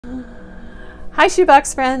Hi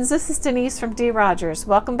shoebox friends, this is Denise from Ginadrog.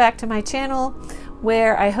 Welcome back to my channel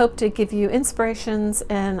where I hope to give you inspirations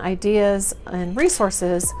and ideas and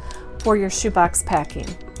resources for your shoebox packing.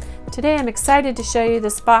 Today I'm excited to show you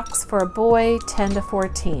this box for a boy 10 to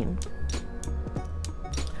 14.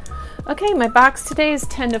 Okay, my box today is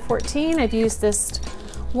 10 to 14. I've used this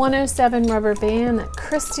 107 rubber band that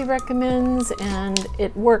Christy recommends and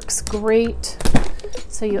it works great.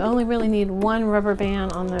 So you only really need one rubber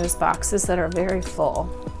band on those boxes that are very full.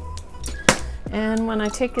 And when I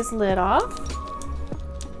take his lid off,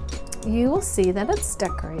 you will see that it's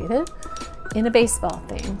decorated in a baseball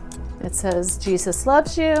theme. It says Jesus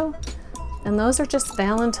loves you, and those are just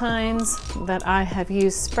Valentines that I have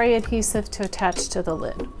used spray adhesive to attach to the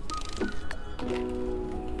lid.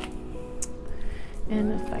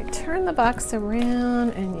 And if I turn the box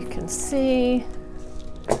around and you can see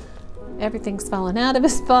everything's fallen out of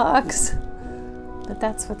his box, but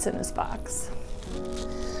that's what's in his box.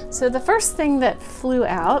 So the first thing that flew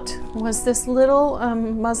out was this little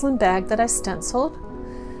muslin bag that I stenciled.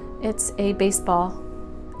 It's a baseball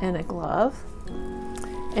and a glove.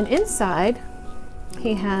 And inside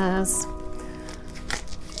he has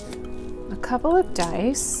a couple of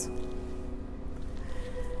dice.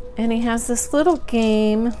 And he has this little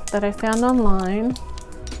game that I found online.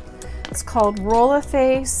 It's called Roll a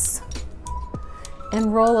Face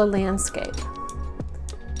and Roll a Landscape.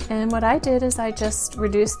 And what I did is I just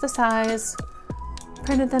reduced the size,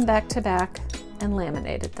 printed them back to back, and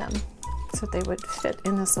laminated them so they would fit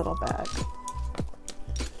in this little bag.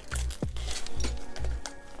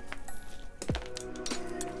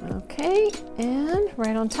 Okay, and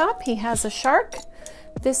right on top he has a shark.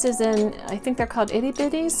 This is in, I think they're called itty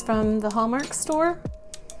bitties from the Hallmark store.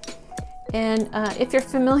 And if you're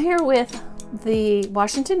familiar with the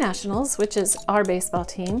Washington Nationals, which is our baseball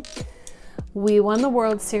team, we won the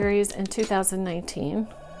World Series in 2019.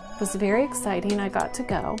 It was very exciting. I got to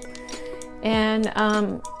go. And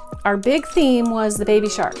our big theme was the baby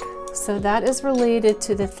shark. So that is related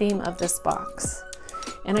to the theme of this box.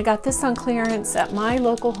 And I got this on clearance at my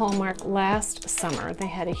local Hallmark last summer. They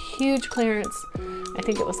had a huge clearance. I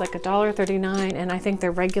think it was like $1.39, and I think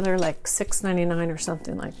they're regular like $6.99 or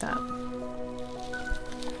something like that.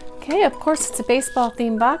 Okay, of course it's a baseball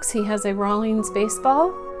themed box. He has a Rawlings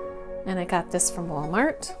baseball, and I got this from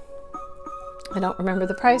Walmart. I don't remember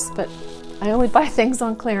the price, but I only buy things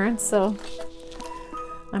on clearance, so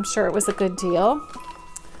I'm sure it was a good deal.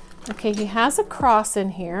 Okay, he has a cross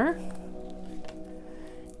in here,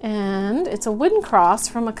 and it's a wooden cross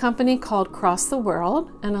from a company called Cross the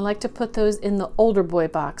World, and I like to put those in the older boy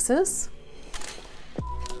boxes.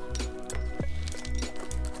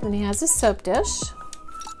 Then he has a soap dish.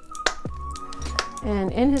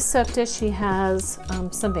 And in his soap dish, he has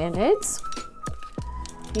some Band-Aids.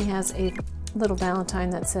 He has a little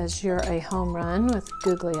Valentine that says, "You're a home run," with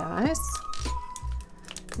googly eyes.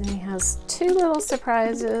 And he has two little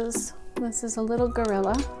surprises. This is a little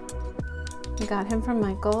gorilla. I got him from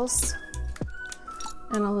Michael's.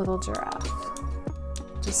 And a little giraffe,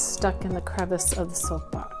 just stuck in the crevice of the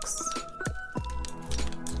soap box.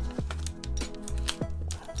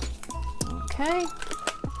 Okay.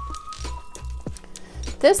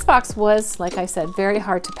 This box was, like I said, very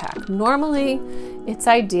hard to pack. Normally, it's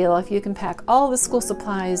ideal if you can pack all the school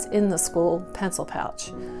supplies in the school pencil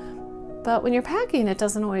pouch. But when you're packing, it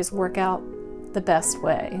doesn't always work out the best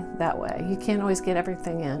way, that way. You can't always get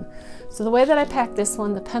everything in. So the way that I packed this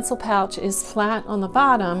one, the pencil pouch is flat on the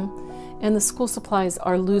bottom, and the school supplies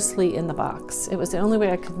are loosely in the box. It was the only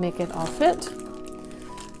way I could make it all fit.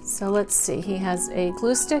 So let's see, he has a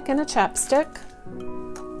glue stick and a chapstick.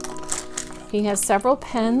 He has several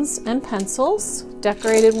pens and pencils,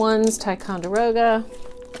 decorated ones, Ticonderoga.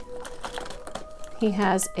 He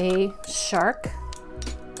has a shark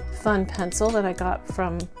fun pencil that I got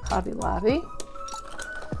from Hobby Lobby.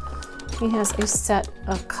 He has a set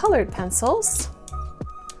of colored pencils.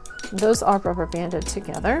 Those are rubber banded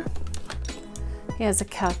together. He has a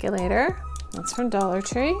calculator, that's from Dollar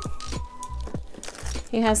Tree.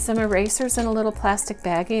 He has some erasers in a little plastic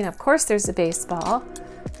baggie, and of course there's a baseball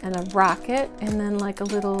and a rocket, and then like a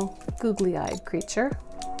little googly-eyed creature.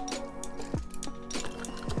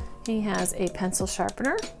 He has a pencil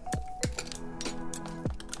sharpener.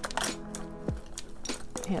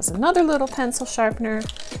 He has another little pencil sharpener,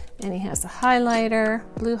 and he has a highlighter,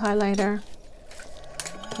 blue highlighter,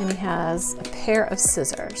 and he has a pair of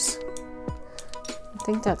scissors. I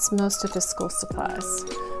think that's most of his school supplies.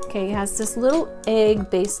 Okay, he has this little egg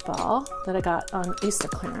baseball that I got on Easter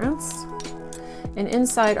clearance. And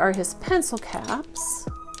inside are his pencil caps.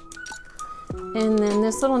 And then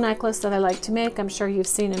this little necklace that I like to make, I'm sure you've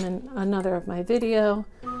seen him in another of my video.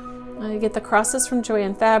 I get the crosses from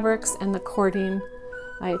Joanne Fabrics and the cording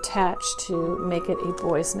I attach to make it a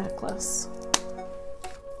boy's necklace.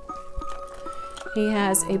 He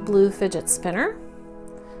has a blue fidget spinner.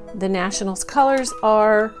 The Nationals colors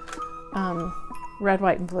are red,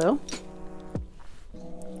 white, and blue.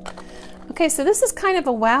 Okay, so this is kind of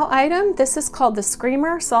a wow item. This is called the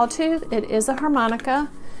Screamer Sawtooth. It is a harmonica.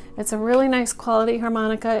 It's a really nice quality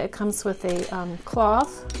harmonica. It comes with a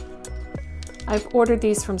cloth. I've ordered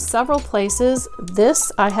these from several places.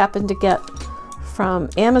 This I happened to get from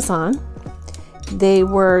Amazon. They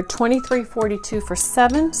were $23.42 for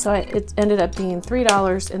 7, so it ended up being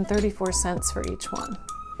 $3.34 for each one.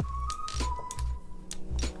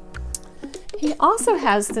 He also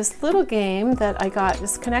has this little game that I got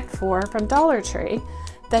this Connect 4 from Dollar Tree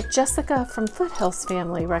that Jessica from Foothills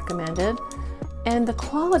Family recommended, and the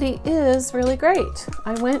quality is really great.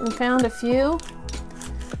 I went and found a few,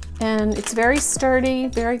 and it's very sturdy,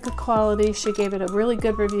 very good quality. She gave it a really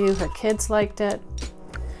good review. Her kids liked it.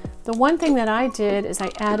 The one thing that I did is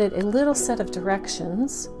I added a little set of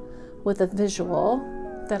directions with a visual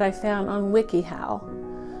that I found on WikiHow.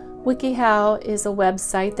 WikiHow is a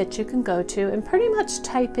website that you can go to and pretty much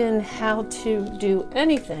type in how to do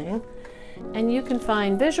anything, and you can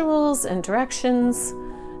find visuals and directions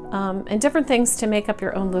and different things to make up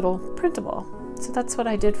your own little printable. So that's what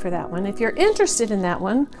I did for that one. If you're interested in that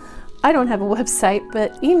one, I don't have a website,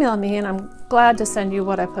 but email me and I'm glad to send you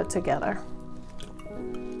what I put together.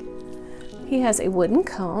 He has a wooden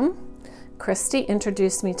comb. Christy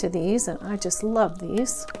introduced me to these and I just love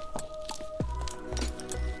these.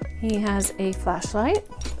 He has a flashlight.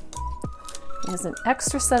 He has an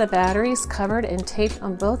extra set of batteries covered and taped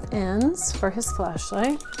on both ends for his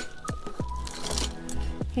flashlight.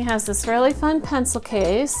 He has this really fun pencil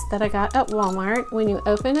case that I got at Walmart. When you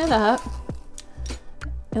open it up,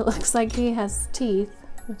 it looks like he has teeth,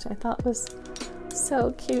 which I thought was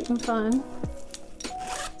so cute and fun.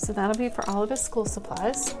 So that'll be for all of his school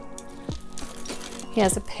supplies. He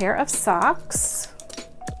has a pair of socks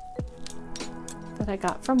that I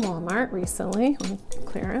got from Walmart recently on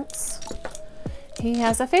clearance. He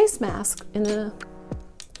has a face mask in the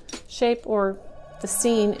shape, or the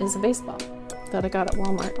scene is a baseball, that I got at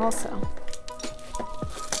Walmart also.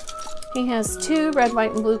 He has 2 red,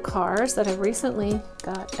 white, and blue cars that I recently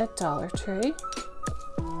got at Dollar Tree.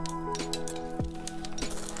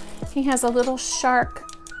 He has a little shark.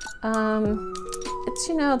 It's,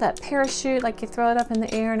 you know, that parachute, like you throw it up in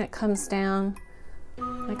the air and it comes down.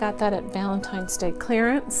 I got that at Valentine's Day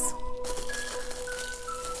clearance.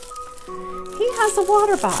 He has a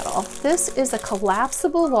water bottle. This is a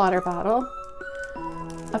collapsible water bottle.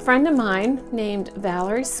 A friend of mine named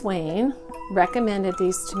Valerie Swain recommended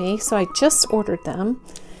these to me, so I just ordered them.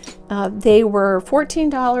 They were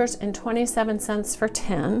 $14.27 for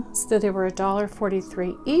 10, so they were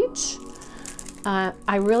 $1.43 each.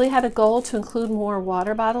 I really had a goal to include more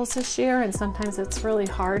water bottles this year, and sometimes it's really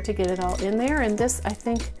hard to get it all in there, and this I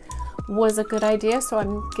think was a good idea, so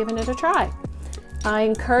I'm giving it a try. I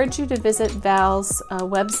encourage you to visit Val's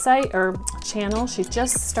website or channel. She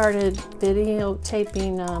just started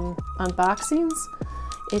videotaping unboxings.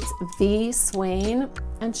 It's V Swain,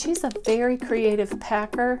 and she's a very creative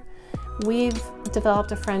packer. We've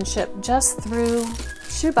developed a friendship just through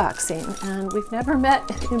shoeboxing, and we've never met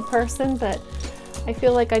in person, but I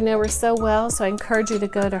feel like I know her so well, so I encourage you to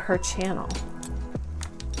go to her channel.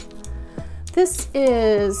 This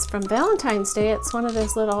is from Valentine's Day. It's one of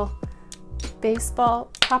those little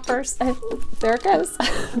baseball poppers. There it goes.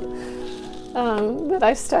 That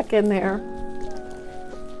I stuck in there.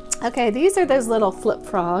 Okay, these are those little flip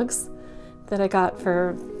frogs that I got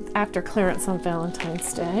for after clearance on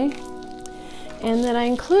Valentine's Day. And then I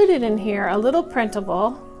included in here a little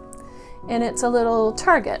printable, and it's a little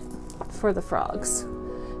target for the frogs.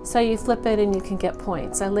 So you flip it and you can get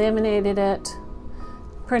points. I laminated it,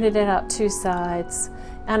 printed it out 2 sides,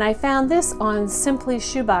 and I found this on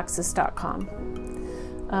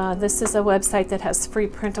simplyshoeboxes.com. This is a website that has free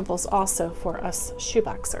printables also for us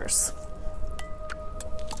shoeboxers.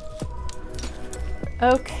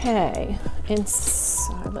 Okay, and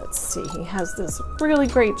so let's see, he has this really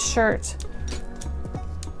great shirt.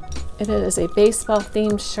 It is a baseball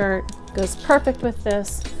themed shirt, goes perfect with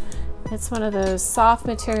this. It's one of those soft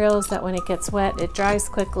materials that when it gets wet, it dries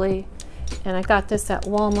quickly. And I got this at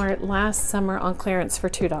Walmart last summer on clearance for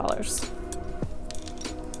 $2.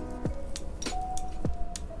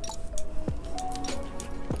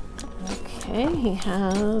 Okay, he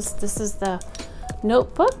has, this is the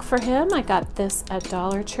notebook for him. I got this at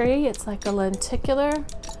Dollar Tree. It's like a lenticular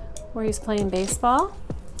where he's playing baseball.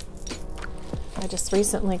 I just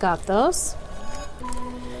recently got those.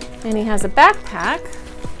 And he has a backpack,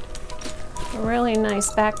 a really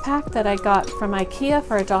nice backpack that I got from IKEA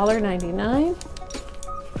for $1.99.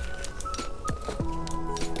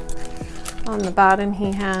 On the bottom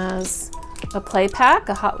he has a play pack,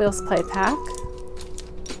 a Hot Wheels play pack.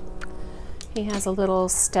 He has a little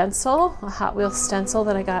stencil, a Hot Wheels stencil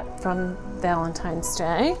that I got from Valentine's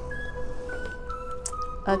Day.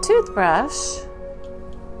 A toothbrush,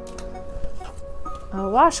 a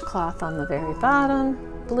washcloth on the very bottom,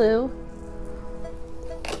 blue.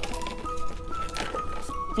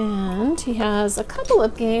 And he has a couple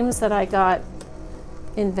of games that I got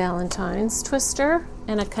in Valentine's, Twister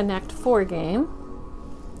and a Connect 4 game.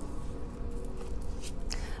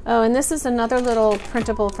 Oh, and this is another little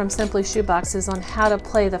printable from Simply Shoeboxes on how to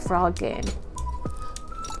play the frog game.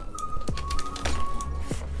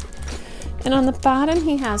 And on the bottom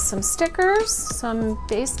he has some stickers, some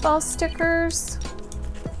baseball stickers,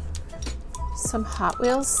 some Hot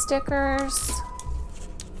Wheels stickers.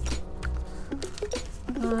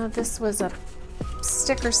 This was a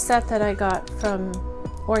sticker set that I got from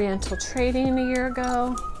Oriental Trading a year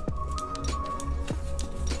ago.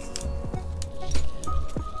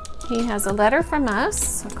 He has a letter from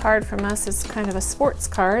us. A card from us is kind of a sports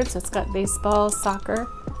card, so it's got baseball, soccer,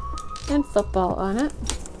 and football on it.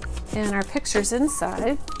 And our pictures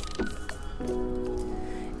inside.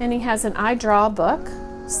 And he has an I Draw book,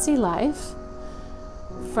 Sea Life,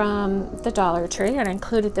 from the Dollar Tree, and I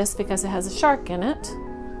included this because it has a shark in it.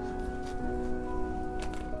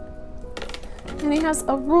 And he has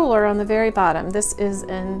a ruler on the very bottom. This is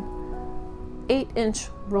an 8-inch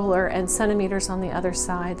ruler and centimeters on the other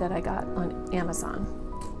side that I got on Amazon.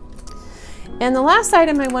 And the last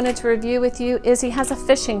item I wanted to review with you is he has a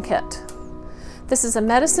fishing kit. This is a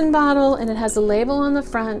medicine bottle and it has a label on the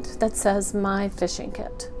front that says My Fishing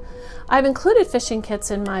Kit. I've included fishing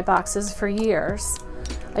kits in my boxes for years.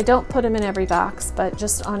 I don't put them in every box, but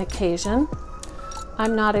just on occasion.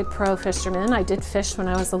 I'm not a pro fisherman. I did fish when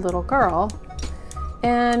I was a little girl.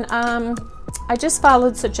 And I just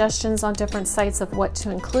followed suggestions on different sites of what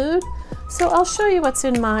to include. So I'll show you what's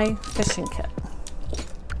in my fishing kit.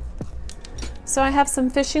 So I have some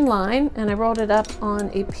fishing line and I rolled it up on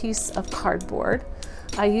a piece of cardboard.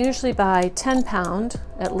 I usually buy 10 pound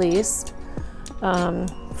at least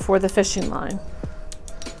for the fishing line.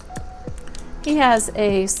 He has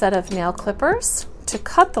a set of nail clippers to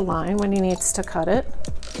cut the line when he needs to cut it.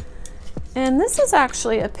 And this is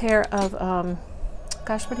actually a pair of,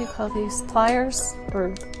 gosh, what do you call these? Pliers?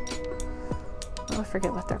 Or, oh, I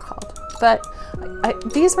forget what they're called. But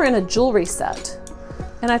these were in a jewelry set.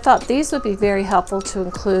 And I thought these would be very helpful to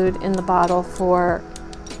include in the bottle for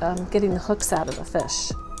getting the hooks out of the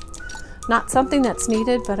fish. Not something that's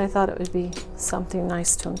needed, but I thought it would be something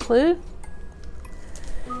nice to include.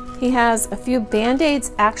 He has a few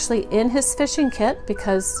Band-Aids actually in his fishing kit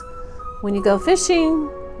because when you go fishing,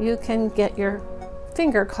 you can get your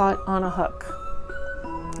finger caught on a hook.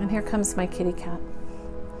 And here comes my kitty cat.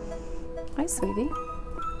 Hi, sweetie.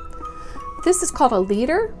 This is called a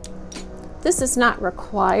leader. This is not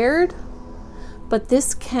required, but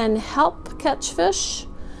this can help catch fish.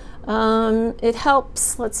 It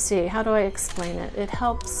helps, let's see, how do I explain it? It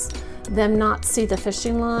helps them not see the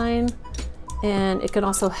fishing line, and it can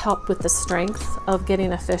also help with the strength of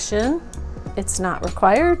getting a fish in. It's not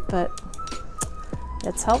required, but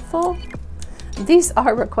it's helpful. These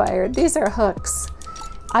are required. These are hooks.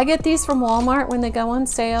 I get these from Walmart when they go on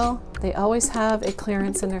sale. They always have a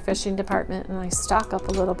clearance in their fishing department, and I stock up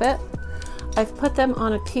a little bit. I've put them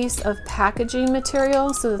on a piece of packaging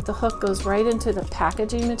material so that the hook goes right into the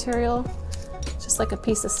packaging material, just like a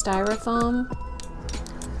piece of styrofoam.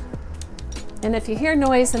 And if you hear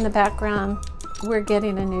noise in the background, we're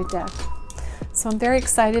getting a new deck. So I'm very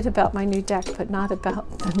excited about my new deck, but not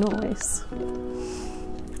about the noise.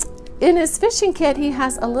 In his fishing kit, he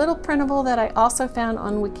has a little printable that I also found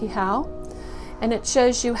on WikiHow, and it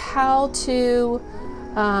shows you how to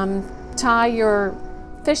tie your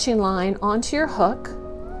fishing line onto your hook,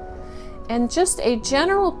 and just a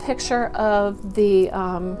general picture of the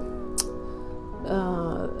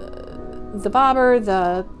bobber,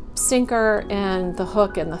 the sinker, and the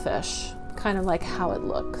hook and the fish, kind of like how it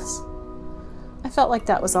looks. I felt like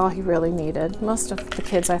that was all he really needed. Most of the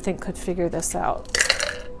kids, I think, could figure this out.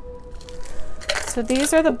 So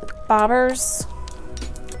these are the bobbers,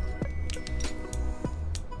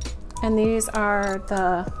 and these are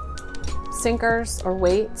the sinkers or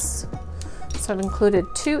weights. So I've included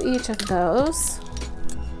 2 each of those,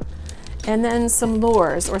 and then some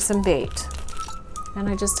lures or some bait. And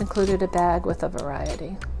I just included a bag with a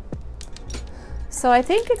variety. So I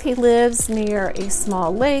think if he lives near a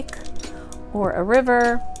small lake or a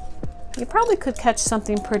river, you probably could catch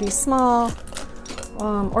something pretty small,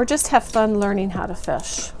 or just have fun learning how to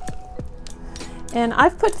fish. And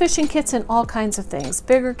I've put fishing kits in all kinds of things,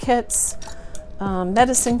 bigger kits,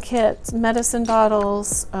 medicine kits, medicine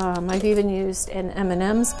bottles. I've even used an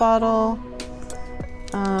M&M's bottle.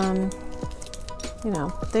 You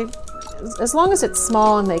know, as long as it's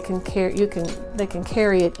small and they can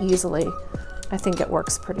carry it easily, I think it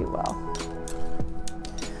works pretty well.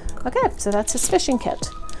 Okay, so that's his fishing kit.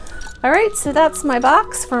 All right, so that's my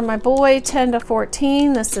box for my boy 10 to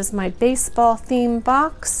 14. This is my baseball theme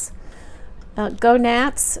box. Go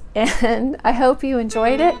Nats, and I hope you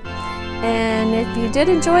enjoyed it. And if you did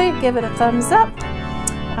enjoy it, give it a thumbs up.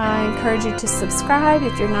 I encourage you to subscribe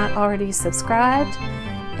if you're not already subscribed.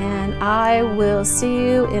 And I will see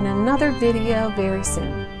you in another video very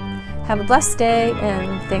soon. Have a blessed day,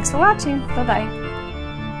 and thanks for watching. Bye-bye.